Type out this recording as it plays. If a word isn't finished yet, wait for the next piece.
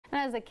And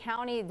as the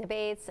county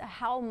debates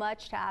how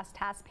much to ask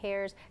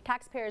taxpayers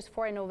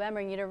for in November,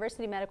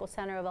 University Medical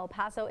Center of El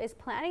Paso is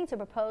planning to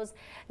propose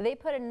they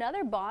put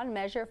another bond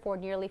measure for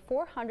nearly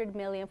 $400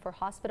 million for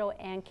hospital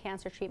and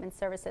cancer treatment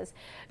services.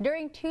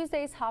 During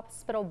Tuesday's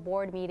hospital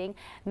board meeting,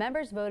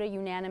 members voted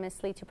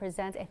unanimously to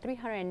present a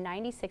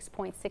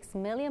 $396.6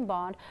 million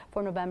bond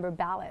for November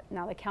ballot.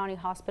 Now, the county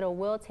hospital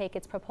will take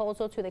its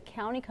proposal to the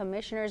county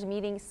commissioners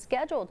meeting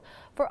scheduled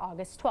for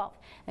August 12th.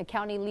 The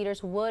county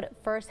leaders would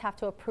first have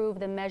to approve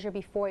the measure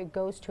before it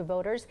goes to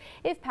voters.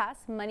 If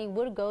passed, money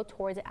would go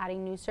towards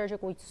adding new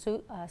surgical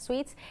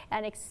suites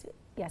and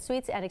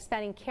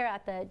expanding care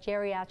at the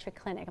geriatric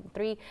clinic.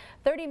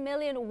 $30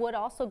 million would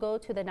also go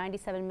to the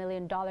 $97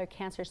 million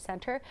cancer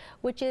center,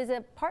 which is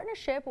a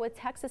partnership with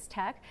Texas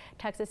Tech.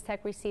 Texas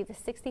Tech received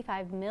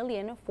 $65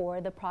 million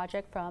for the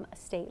project from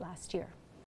state last year.